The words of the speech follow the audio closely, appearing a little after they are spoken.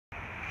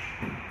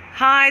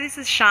Hi, this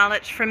is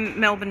Charlotte from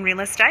Melbourne Real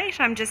Estate.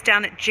 I'm just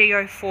down at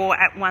G04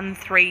 at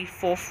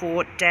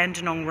 1344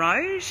 Dandenong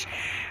Rd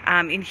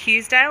in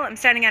Hughsdale. I'm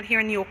standing out here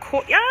in your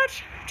courtyard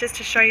just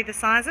to show you the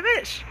size of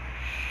it.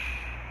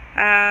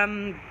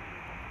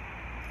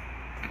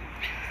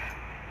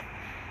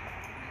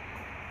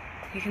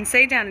 You can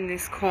see down in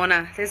this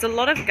corner there's a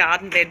lot of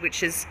garden bed,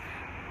 which is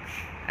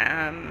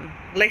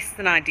less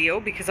than ideal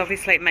because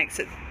obviously it makes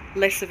it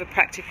less of a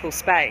practical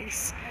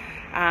space.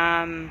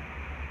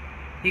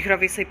 You could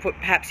obviously put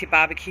perhaps your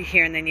barbecue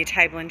here and then your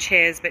table and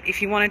chairs, but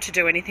if you wanted to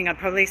do anything, I'd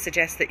probably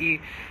suggest that you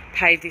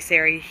pave this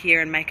area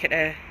here and make it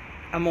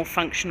a more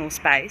functional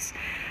space.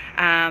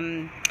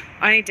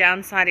 Only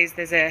downside is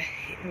there's a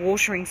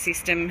watering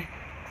system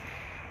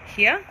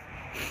here,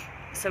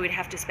 so we'd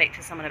have to speak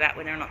to someone about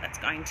whether or not that's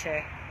going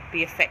to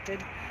be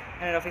affected,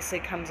 and it obviously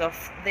comes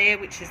off there,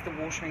 which is the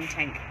watering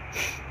tank.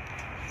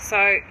 So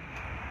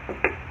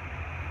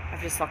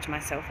I've just locked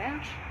myself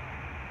out.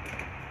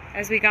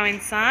 As we go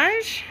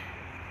inside,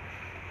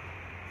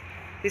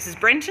 this is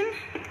Brenton.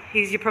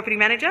 He's your property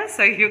manager,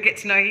 so you'll get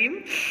to know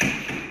him.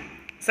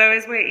 So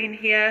as we're in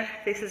here,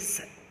 this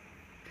is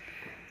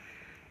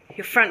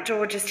your front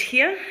door just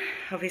here,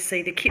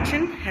 obviously the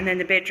kitchen, and then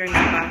the bedrooms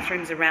and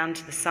bathrooms around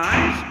to the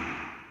side.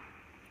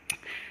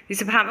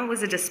 This apartment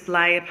was a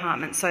display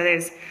apartment, so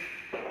there's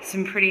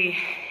some pretty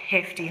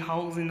hefty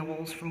holes in the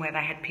walls from where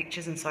they had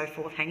pictures and so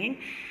forth hanging.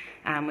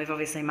 We've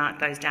obviously marked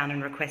those down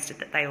and requested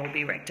that they all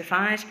be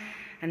rectified.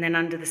 And then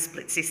under the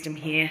split system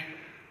here,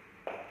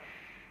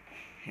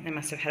 I think they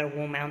must have had a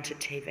wall-mounted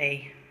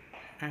TV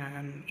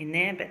in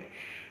there, but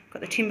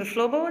got the timber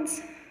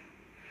floorboards.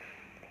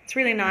 It's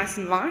really nice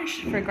and light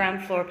for a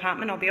ground floor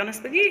apartment, I'll be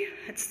honest with you.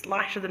 It's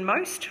lighter than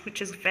most,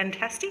 which is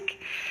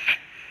fantastic.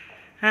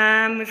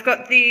 We've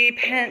got the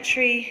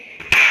pantry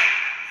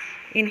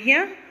in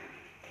here.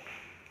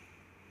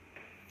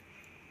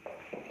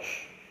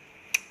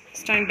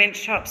 Stone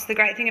bench tops. The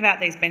great thing about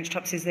these bench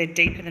tops is they're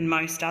deeper than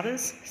most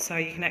others, so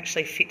you can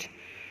actually fit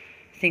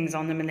things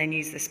on them and then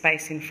use the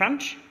space in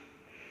front.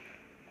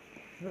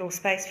 A little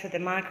space for the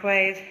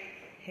microwave,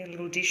 a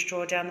little dish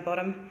drawer down the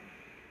bottom,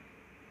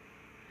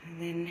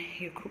 and then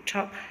your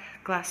cooktop,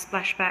 glass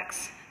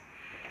splashbacks,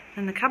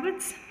 and the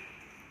cupboards.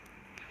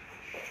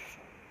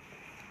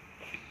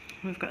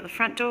 We've got the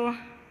front door,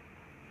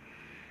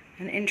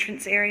 an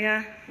entrance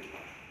area.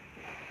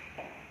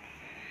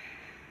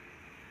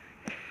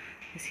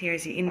 This here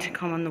is your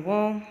intercom on the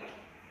wall.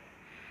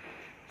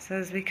 So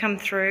as we come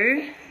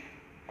through,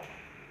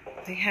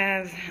 we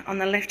have on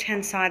the left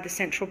hand side the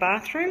central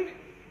bathroom.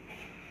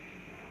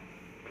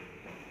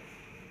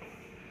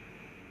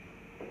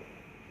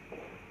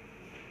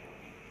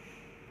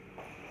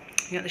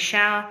 You got the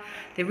shower.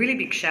 They're really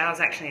big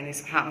showers actually in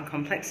this apartment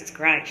complex. It's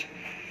great.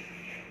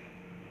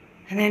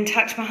 And then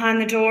tucked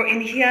behind the door in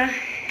here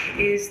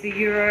is the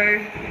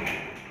Euro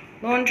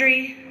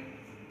laundry.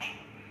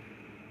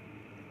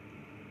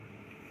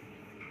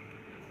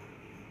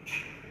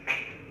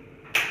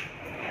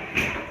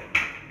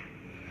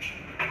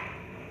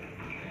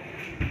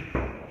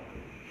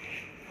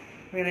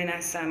 Really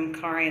nice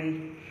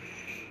Korean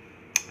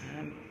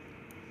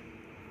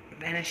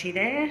vanity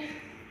there.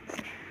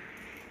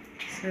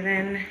 So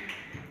then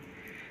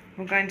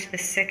we'll go into the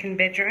second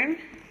bedroom.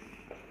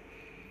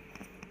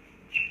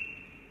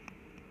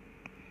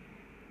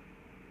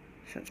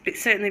 So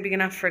it's certainly big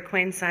enough for a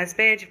queen size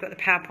bed. You've got the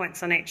power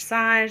points on each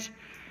side.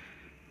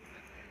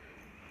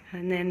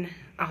 And then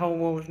a whole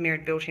wall of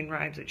mirrored built-in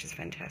robes, which is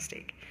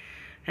fantastic.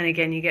 And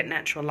again, you get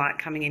natural light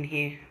coming in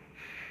here,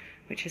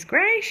 which is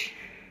great.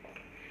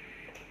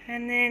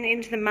 And then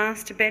into the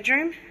master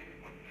bedroom.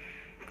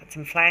 Got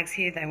some flags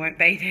here. They won't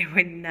be there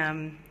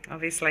when,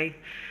 obviously,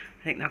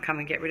 I think they'll come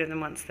and get rid of them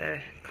once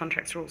the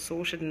contracts are all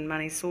sorted and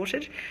money's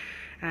sorted.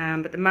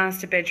 But the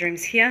master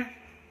bedroom's here.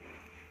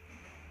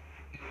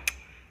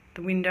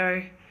 The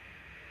window.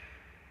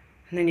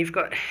 And then you've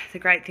got, the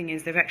great thing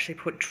is they've actually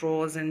put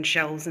drawers and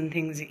shelves and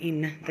things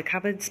in the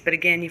cupboards. But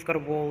again, you've got a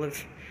wall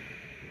of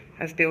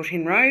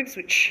built-in robes,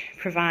 which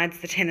provides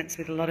the tenants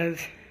with a lot of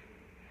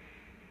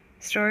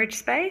storage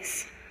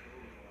space.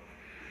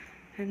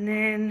 And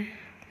then,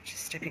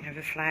 just stepping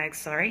over flags,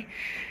 sorry.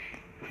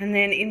 And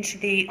then into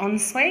the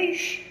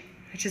ensuite,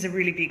 which is a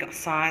really big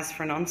size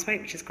for an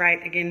ensuite, which is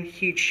great. Again,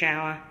 huge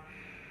shower,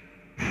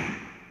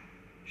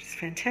 which is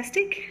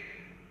fantastic.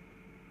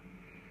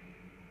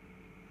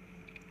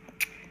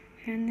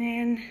 And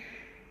then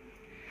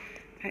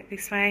back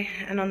this way,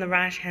 and on the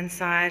right hand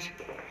side,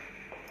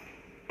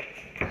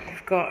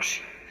 we've got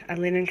a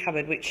linen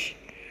cupboard, which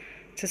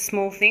it's a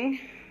small thing,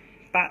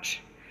 but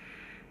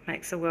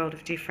makes a world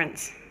of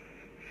difference.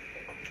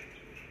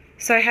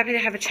 So happy to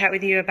have a chat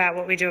with you about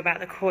what we do about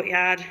the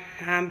courtyard.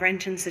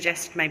 Brenton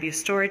suggested maybe a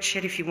storage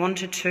shed if you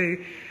wanted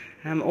to,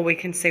 or we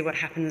can see what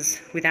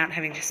happens without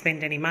having to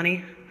spend any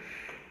money.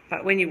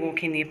 But when you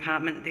walk in the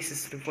apartment, this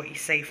is sort of what you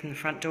see from the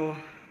front door.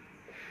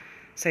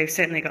 So you've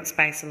certainly got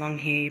space along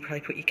here. You probably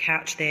put your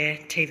couch there,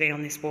 TV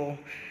on this wall,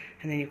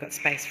 and then you've got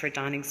space for a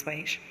dining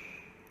suite.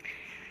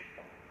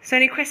 So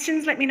any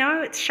questions, let me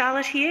know. It's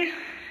Charlotte here.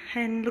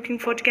 and looking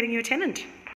forward to getting you a tenant.